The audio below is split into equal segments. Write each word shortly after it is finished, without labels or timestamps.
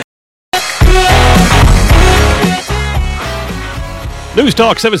News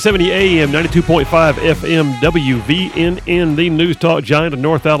Talk 770 AM, 92.5 FM, WVNN, the News Talk giant of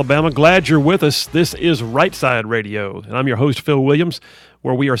North Alabama. Glad you're with us. This is Right Side Radio, and I'm your host, Phil Williams,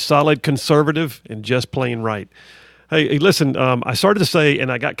 where we are solid, conservative, and just plain right. Hey, listen, I started to say,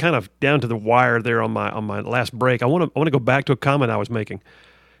 and I got kind of down to the wire there on my last break. I want to go back to a comment I was making.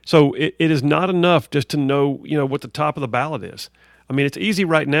 So it is not enough just to know, what the top of the ballot is. I mean, it's easy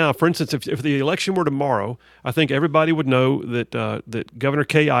right now. For instance, if the election were tomorrow, I think everybody would know that Governor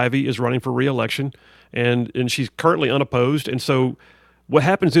Kay Ivey is running for re-election, and she's currently unopposed. And so what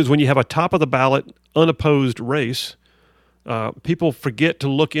happens is when you have a top-of-the-ballot, unopposed race, people forget to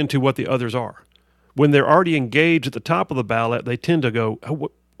look into what the others are. When they're already engaged at the top of the ballot, they tend to go,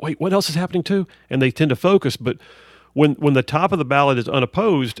 oh, wait, what else is happening too? And they tend to focus. But when the top of the ballot is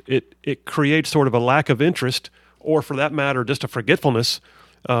unopposed, it creates sort of a lack of interest, or for that matter, just a forgetfulness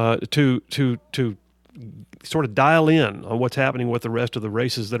to sort of dial in on what's happening with the rest of the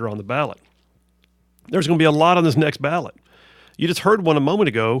races that are on the ballot. There's going to be a lot on this next ballot. You just heard one a moment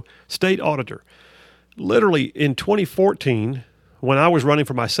ago, state auditor. Literally in 2014, when I was running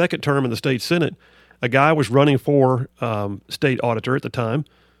for my second term in the state Senate, a guy was running for state auditor at the time,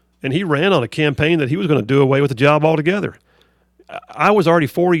 and he ran on a campaign that he was going to do away with the job altogether. I was already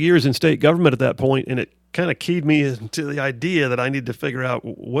 4 years in state government at that point, and it kind of keyed me into the idea that I need to figure out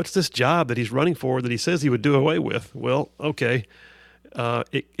what's this job that he's running for that he says he would do away with. Well, okay.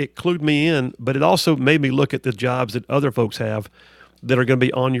 It clued me in, but it also made me look at the jobs that other folks have that are going to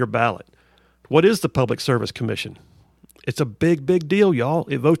be on your ballot. What is the Public Service Commission? It's a big, big deal, y'all.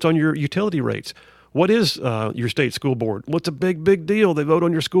 It votes on your utility rates. What is your state school board? What's a big, big deal? They vote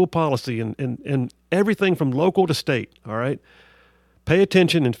on your school policy and everything from local to state, all right? Pay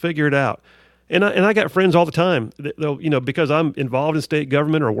attention and figure it out. And I got friends all the time, because I'm involved in state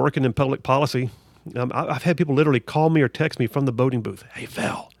government or working in public policy. I've had people literally call me or text me from the voting booth. Hey,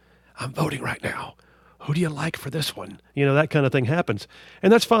 Phil, I'm voting right now. Who do you like for this one? That kind of thing happens.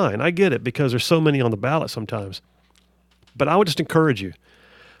 And that's fine. I get it because there's so many on the ballot sometimes. But I would just encourage you,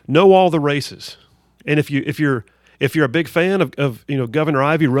 know all the races. And if you're a big fan of Governor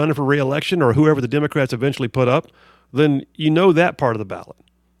Ivey running for re-election or whoever the Democrats eventually put up, then you know that part of the ballot.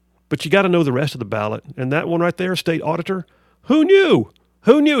 But you got to know the rest of the ballot. And that one right there, state auditor, who knew?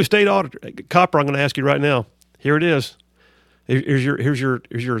 Who knew state auditor? Copper, I'm going to ask you right now. Here it is. Here's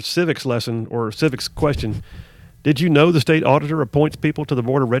your civics lesson or civics question. Did you know the state auditor appoints people to the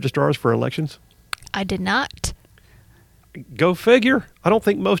board of registrars for elections? I did not. Go figure. I don't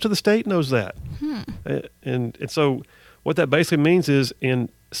think most of the state knows that. And so what that basically means is in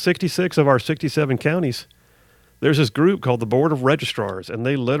 66 of our 67 counties, there's this group called the Board of Registrars, and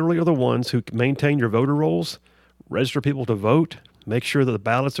they literally are the ones who maintain your voter rolls, register people to vote, make sure that the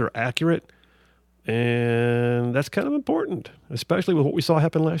ballots are accurate, and that's kind of important, especially with what we saw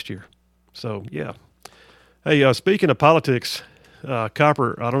happen last year. So, yeah. Hey, speaking of politics,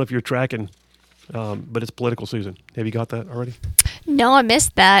 Copper, I don't know if you're tracking, but it's political season. Have you got that already? No, I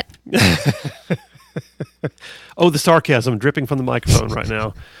missed that. Oh, the sarcasm dripping from the microphone right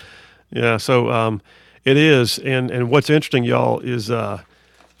now. Yeah, so it is. And what's interesting, y'all, is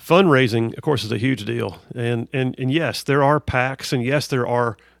fundraising, of course, is a huge deal. And yes, there are PACs, and yes, there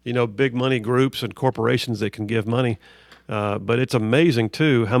are, big money groups and corporations that can give money. But it's amazing,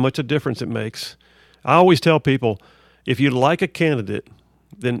 too, how much a difference it makes. I always tell people, if you like a candidate,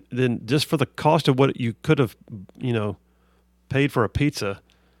 then just for the cost of what you could have, paid for a pizza,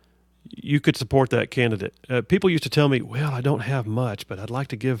 you could support that candidate. People used to tell me, well, I don't have much, but I'd like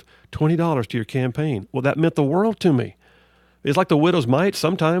to give $20 to your campaign. Well, that meant the world to me. It's like the widow's mite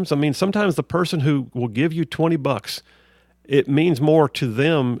sometimes. I mean, sometimes the person who will give you $20, it means more to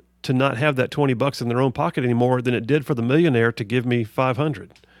them to not have that $20 in their own pocket anymore than it did for the millionaire to give me $500.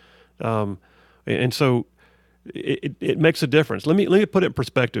 And so it makes a difference. Let me put it in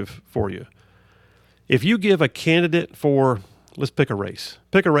perspective for you. If you give a candidate for, let's pick a race.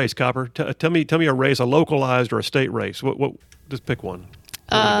 Pick a race, Copper. Tell me a race, a localized or a state race. What? Just pick one.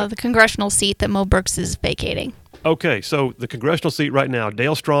 The congressional seat that Mo Brooks is vacating. Okay, so the congressional seat right now,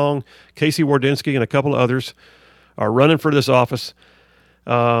 Dale Strong, Casey Wardynski, and a couple of others are running for this office.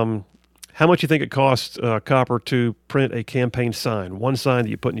 How much do you think it costs, Copper, to print a campaign sign, one sign that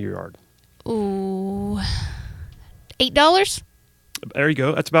you put in your yard? Ooh, $8? There you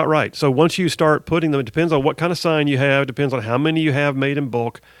go. That's about right. So once you start putting them, it depends on what kind of sign you have, depends on how many you have made in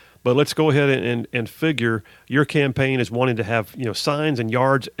bulk. But let's go ahead and figure your campaign is wanting to have signs and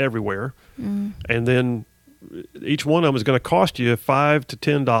yards everywhere. And then each one of them is going to cost you $5 to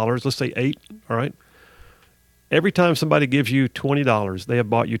 $10. Let's say $8, all right? Every time somebody gives you $20, they have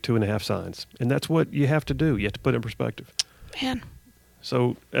bought you 2.5 signs. And that's what you have to do. You have to put it in perspective. Man.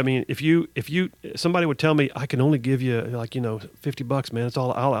 So, I mean, if somebody would tell me I can only give you like, $50, man, it's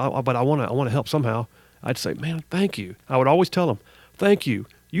all, but I want to help somehow. I'd say, man, thank you. I would always tell them, thank you.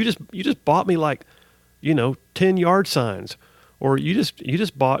 You just bought me like, 10 yard signs, or you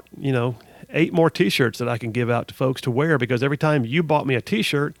just bought, 8 more T-shirts that I can give out to folks to wear, because every time you bought me a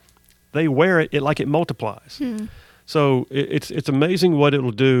T-shirt, they wear it like it multiplies. So it's amazing what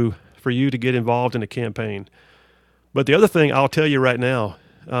it'll do for you to get involved in a campaign. But the other thing I'll tell you right now,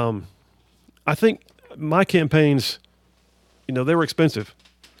 I think my campaigns, they were expensive.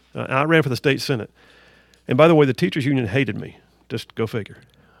 I ran for the state Senate. And by the way, the teachers union hated me. Just go figure.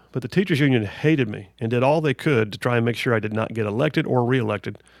 But the teachers union hated me and did all they could to try and make sure I did not get elected or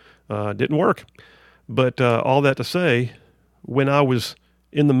reelected. Didn't work. But all that to say, when I was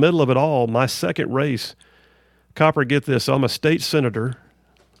in the middle of it all, my second race, Copper, get this, I'm a state senator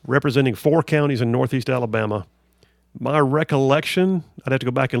representing 4 counties in northeast Alabama. My recollection, I'd have to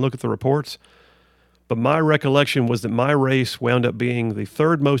go back and look at the reports, but my recollection was that my race wound up being the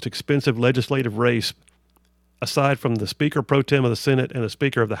 3rd most expensive legislative race, aside from the Speaker Pro Tem of the Senate and the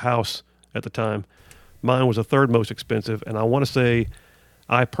Speaker of the House at the time. Mine was the 3rd most expensive, and I want to say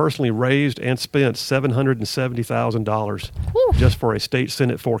I personally raised and spent $770,000 just for a state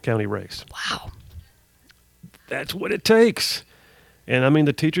Senate 4-county race. Wow. That's what it takes. And I mean,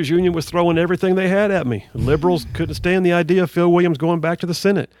 the teachers union was throwing everything they had at me. Liberals couldn't stand the idea of Phil Williams going back to the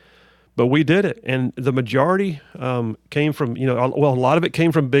Senate, but we did it. And the majority came from, a lot of it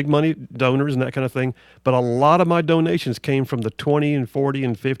came from big money donors and that kind of thing. But a lot of my donations came from the $20 and $40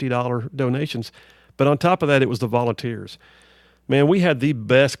 and $50 donations. But on top of that, it was the volunteers. Man, we had the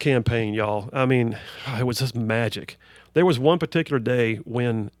best campaign, y'all. I mean, it was just magic. There was one particular day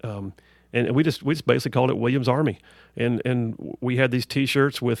when, and we just basically called it Williams Army. And we had these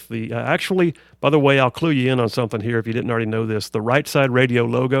T-shirts with the, actually, by the way, I'll clue you in on something here if you didn't already know this. The Right Side Radio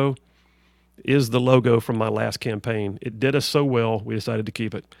logo is the logo from my last campaign. It did us so well, we decided to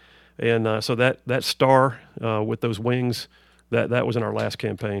keep it. And so that star with those wings, that was in our last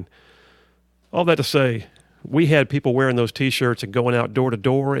campaign. All that to say, we had people wearing those T-shirts and going out door to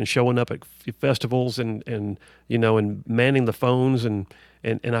door and showing up at festivals and manning the phones. And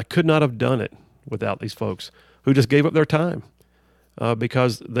I could not have done it without these folks who just gave up their time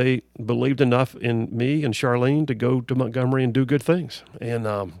because they believed enough in me and Charlene to go to Montgomery and do good things. And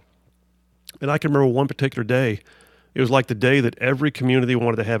I can remember one particular day. It was like the day that every community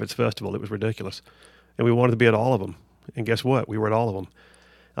wanted to have its festival. It was ridiculous. And we wanted to be at all of them. And guess what? We were at all of them.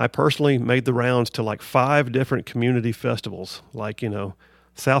 I personally made the rounds to like 5 different community festivals, like,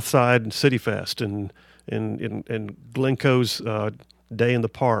 Southside City Fest and Glencoe's Day in the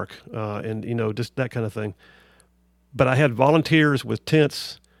Park, and, just that kind of thing. But I had volunteers with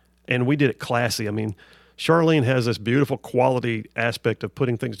tents, and we did it classy. I mean, Charlene has this beautiful quality aspect of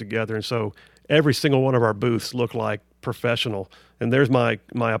putting things together, and so every single one of our booths looked like professional. And there's my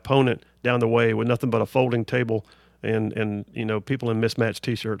opponent down the way with nothing but a folding table and people in mismatched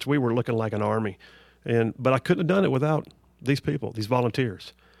T-shirts. We were looking like an army. But I couldn't have done it without these people, these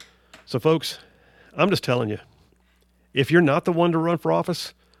volunteers. So, folks, I'm just telling you, if you're not the one to run for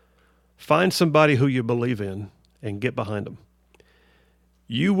office, find somebody who you believe in and get behind them.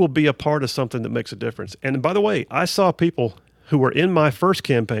 You will be a part of something that makes a difference. And by the way, I saw people who were in my first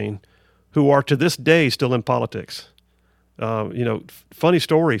campaign who are to this day still in politics. Funny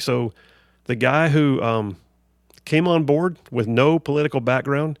story. So the guy who came on board with no political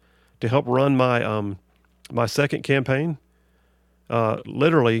background to help run my second campaign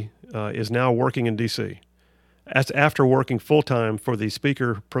literally is now working in D.C. That's after working full-time for the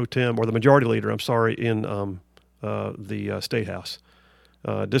Speaker Pro Tem, or the Majority Leader, in the State House.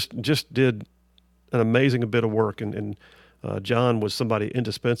 Just did an amazing bit of work, and John was somebody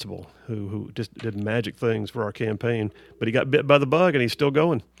indispensable who just did magic things for our campaign. But he got bit by the bug, and he's still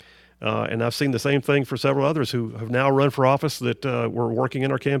going. And I've seen the same thing for several others who have now run for office that were working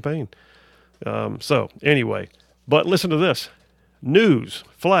in our campaign. So anyway, but listen to this. News,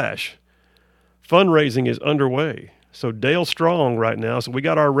 flash. Fundraising is underway. So Dale Strong right now. So we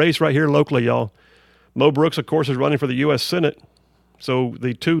got our race right here locally, y'all. Mo Brooks, of course, is running for the U.S. Senate. So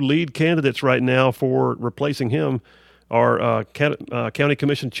the 2 lead candidates right now for replacing him are County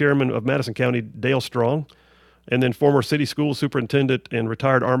Commission Chairman of Madison County, Dale Strong, and then former city school superintendent and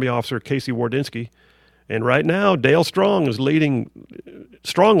retired Army officer Casey Wardynski. And right now, Dale Strong is leading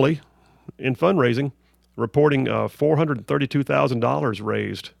strongly in fundraising, reporting $432,000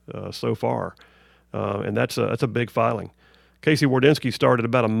 raised so far. And that's a big filing. Casey Wardynski started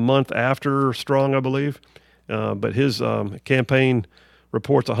about a month after Strong, I believe, but his campaign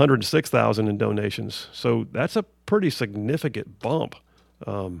reports $106,000 in donations. So that's a pretty significant bump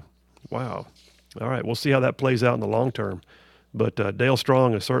Wow. All right, we'll see how that plays out in the long term. But Dale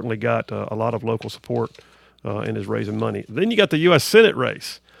Strong has certainly got a lot of local support and is raising money. Then you got the U.S. Senate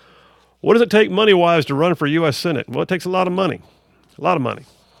race. What does it take money-wise to run for U.S. Senate? Well, it takes a lot of money,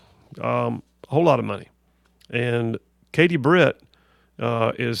 a whole lot of money. And Katie Britt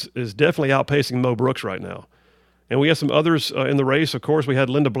is definitely outpacing Mo Brooks right now. And we have some others in the race. Of course, we had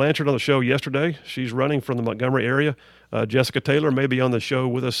Linda Blanchard on the show yesterday. She's running from the Montgomery area. Jessica Taylor may be on the show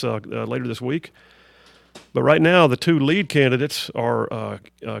with us later this week. But right now, the two lead candidates are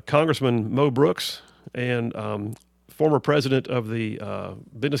Congressman Mo Brooks and former president of the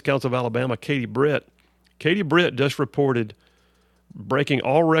Business Council of Alabama, Katie Britt. Katie Britt just reported breaking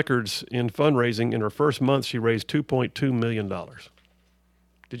all records in fundraising. In her first month, she raised $2.2 million.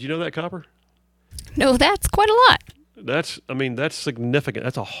 Did you know that, Copper? No, that's quite a lot. That's significant.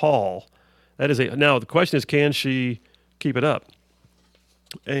 That's a haul. Now the question is, can she keep it up?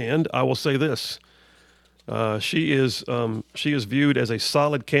 And I will say this: she is viewed as a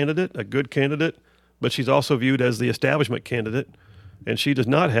solid candidate, a good candidate, but she's also viewed as the establishment candidate, and she does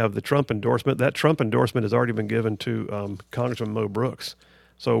not have the Trump endorsement. That Trump endorsement has already been given to Congressman Mo Brooks.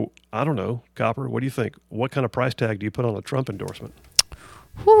 So I don't know, Copper. What do you think? What kind of price tag do you put on a Trump endorsement?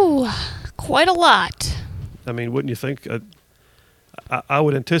 Whew, quite a lot. I mean, wouldn't you think? I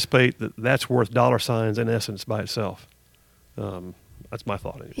would anticipate that that's worth dollar signs in essence by itself. That's my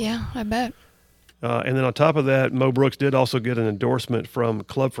thought anyway. Yeah, I bet. And then on top of that, Mo Brooks did also get an endorsement from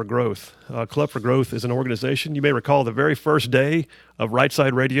Club for Growth. Club for Growth is an organization. You may recall the very first day of Right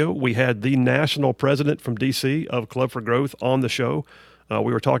Side Radio, we had the national president from D.C. of Club for Growth on the show.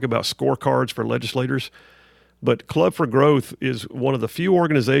 We were talking about scorecards for legislators. But Club for Growth is one of the few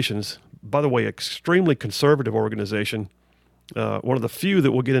organizations, by the way, extremely conservative organization, one of the few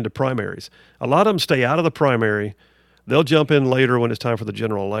that will get into primaries. A lot of them stay out of the primary. They'll jump in later when it's time for the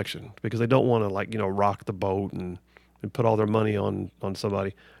general election because they don't want to rock the boat and put all their money on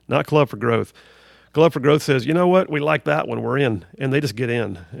somebody. Not Club for Growth. Club for Growth says, you know what, we like that one, we're in, and they just get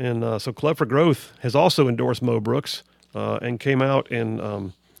in. And so Club for Growth has also endorsed Mo Brooks and came out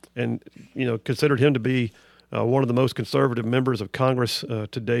and considered him to be one of the most conservative members of Congress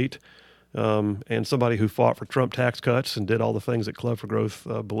to date, and somebody who fought for Trump tax cuts and did all the things that Club for Growth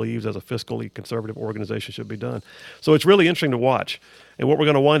believes as a fiscally conservative organization should be done. So it's really interesting to watch. And what we're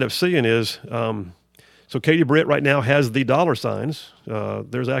going to wind up seeing is, so Katie Britt right now has the dollar signs.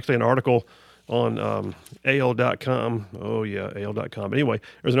 There's actually an article on AL.com. Oh, yeah, AL.com. But anyway,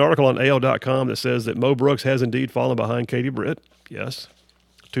 there's an article on AL.com that says that Mo Brooks has indeed fallen behind Katie Britt. Yes,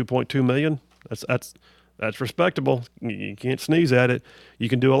 $2.2 million. That's respectable. You can't sneeze at it. You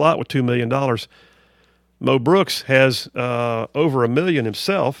can do a lot with $2 million. Mo Brooks has over $1 million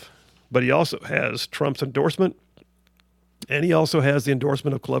himself, but he also has Trump's endorsement, and he also has the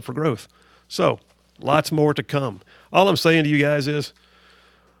endorsement of Club for Growth. So lots more to come. All I'm saying to you guys is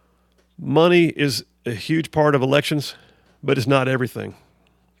money is a huge part of elections, but it's not everything.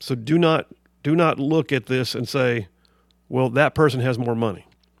 So do not look at this and say, well, that person has more money.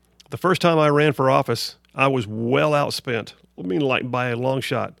 The first time I ran for office, I was well outspent, by a long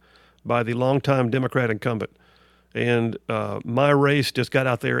shot, by the longtime Democrat incumbent. And my race just got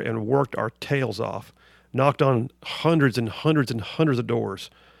out there and worked our tails off, knocked on hundreds and hundreds and hundreds of doors.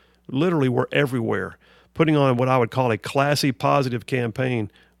 Literally, we're everywhere, putting on what I would call a classy, positive campaign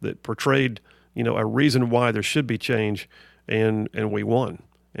that portrayed, a reason why there should be change, and we won,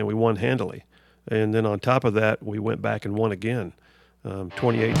 and we won handily. And then on top of that, we went back and won again.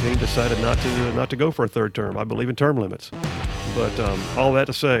 2018 decided not to go for a third term. I believe in term limits. But all that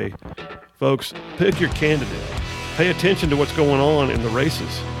to say, folks, pick your candidate. Pay attention to what's going on in the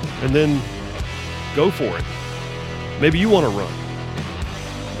races, and then go for it. Maybe you want to run.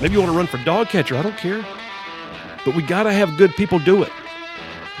 Maybe you want to run for dog catcher. I don't care. But we got to have good people do it.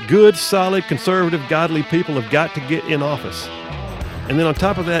 Good, solid, conservative, godly people have got to get in office. And then on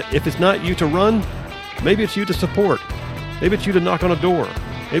top of that, if it's not you to run, maybe it's you to support. Maybe it's you to knock on a door.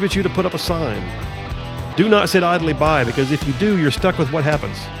 Maybe it's you to put up a sign. Do not sit idly by, because if you do, you're stuck with what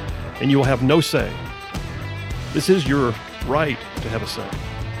happens, and you will have no say. This is your right to have a say.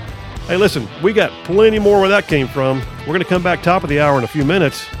 Hey, listen, we got plenty more where that came from. We're going to come back top of the hour in a few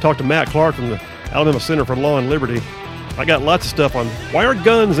minutes, talk to Matt Clark from the Alabama Center for Law and Liberty. I got lots of stuff on why are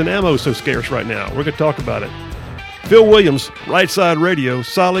guns and ammo so scarce right now. We're going to talk about it. Phil Williams, Right Side Radio,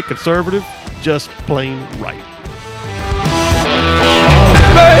 solid, conservative, just plain right.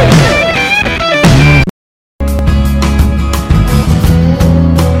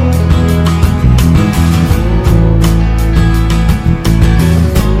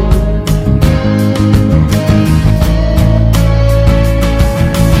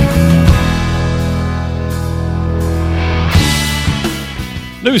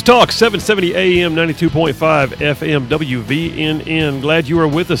 News Talk 770 AM 92.5 FM WVNN. Glad you are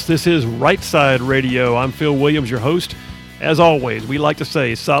with us. This is Right Side Radio. I'm Phil Williams, your host. As always, we like to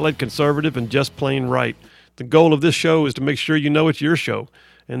say solid, conservative, and just plain right. The goal of this show is to make sure you know it's your show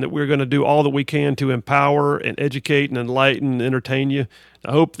and that we're going to do all that we can to empower and educate and enlighten and entertain you.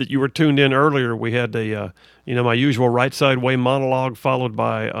 I hope that you were tuned in earlier. We had my usual Right Side Way monologue followed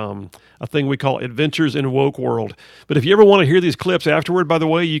by a thing we call Adventures in Woke World. But if you ever want to hear these clips afterward, by the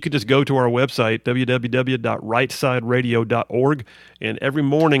way, you could just go to our website, www.rightsideradio.org. And every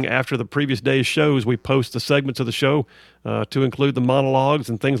morning after the previous day's shows, we post the segments of the show to include the monologues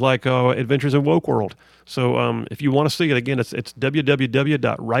and things like Adventures in Woke World. So if you want to see it, again, it's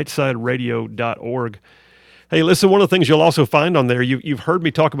www.rightsideradio.org. Hey, listen, one of the things you'll also find on there, you've heard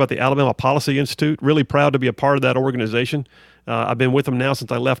me talk about the Alabama Policy Institute. Really proud to be a part of that organization. I've been with them now since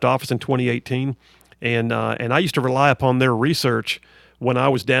I left office in 2018, and I used to rely upon their research when I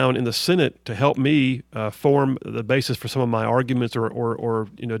was down in the Senate to help me form the basis for some of my arguments or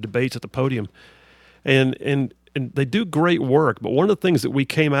debates at the podium. And they do great work, but one of the things that we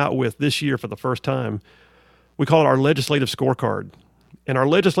came out with this year for the first time, we call it our legislative scorecard. And our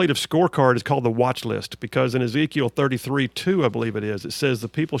legislative scorecard is called the watch list because in Ezekiel 33:2, I believe it says the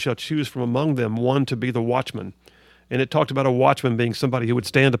people shall choose from among them one to be the watchman. And it talked about a watchman being somebody who would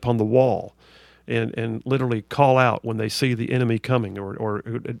stand upon the wall and literally call out when they see the enemy coming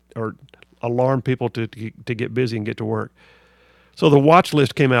or alarm people to get busy and get to work. So the watch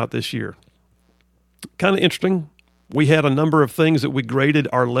list came out this year. Kind of interesting. We had a number of things that we graded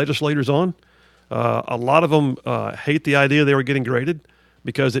our legislators on. A lot of them hate the idea they were getting graded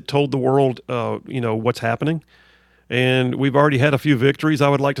because it told the world, what's happening. And we've already had a few victories, I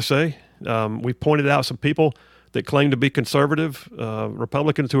would like to say. We pointed out some people that claim to be conservative,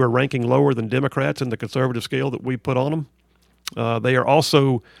 Republicans who are ranking lower than Democrats in the conservative scale that we put on them. They are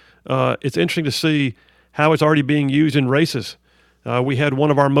also, it's interesting to see how it's already being used in races. We had one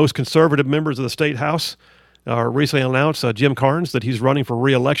of our most conservative members of the state house recently announced, Jim Carnes, that he's running for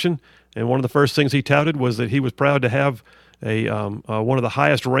re-election. And one of the first things he touted was that he was proud to have one of the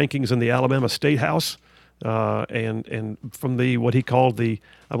highest rankings in the Alabama State House, and from what he called the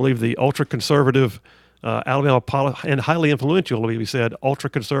ultra-conservative Alabama and highly influential, he said,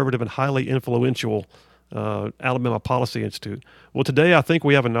 ultra-conservative and highly influential Alabama Policy Institute. Well, today I think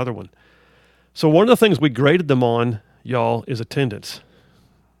we have another one. So one of the things we graded them on, y'all, is attendance.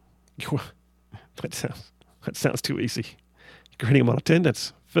 That sounds too easy. Grading them on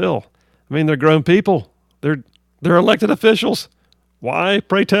attendance. Phil, I mean, they're grown people. They're elected officials. Why,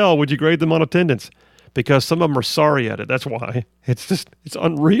 pray tell, would you grade them on attendance? Because some of them are sorry at it. That's why. It's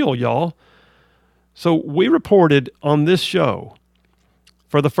unreal, y'all. So we reported on this show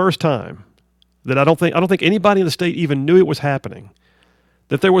for the first time that I don't think anybody in the state even knew it was happening,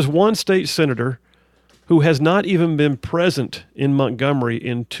 that there was one state senator who has not even been present in Montgomery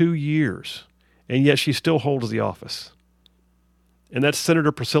in 2 years, and yet she still holds the office. And that's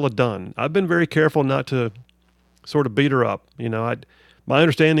Senator Priscilla Dunn. I've been very careful not to sort of beat her up. My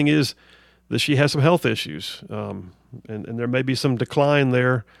understanding is that she has some health issues, and there may be some decline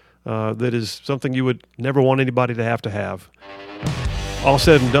there that is something you would never want anybody to have. All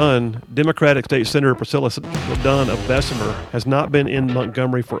said and done, Democratic State Senator Priscilla Dunn of Bessemer has not been in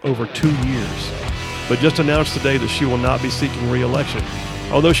Montgomery for over 2 years, but just announced today that she will not be seeking re-election,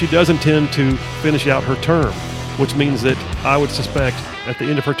 although she does intend to finish out her term, which means that I would suspect at the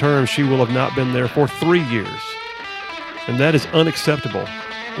end of her term she will have not been there for 3 years. And that is unacceptable.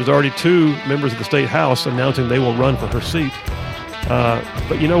 There's already 2 members of the state house announcing they will run for her seat.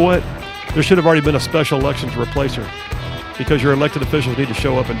 But you know what? There should have already been a special election to replace her because your elected officials need to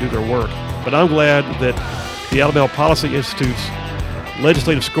show up and do their work. But I'm glad that the Alabama Policy Institute's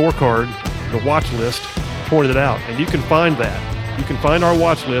legislative scorecard, the watch list, pointed it out. And you can find that. You can find our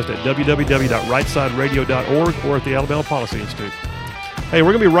watch list at www.rightsideradio.org or at the Alabama Policy Institute. Hey,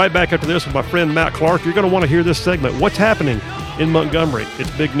 we're going to be right back after this with my friend Matt Clark. You're going to want to hear this segment. What's happening in Montgomery?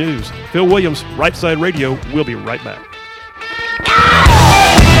 It's big news. Phil Williams, Right Side Radio. We'll be right back.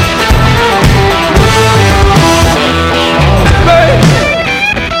 Hey!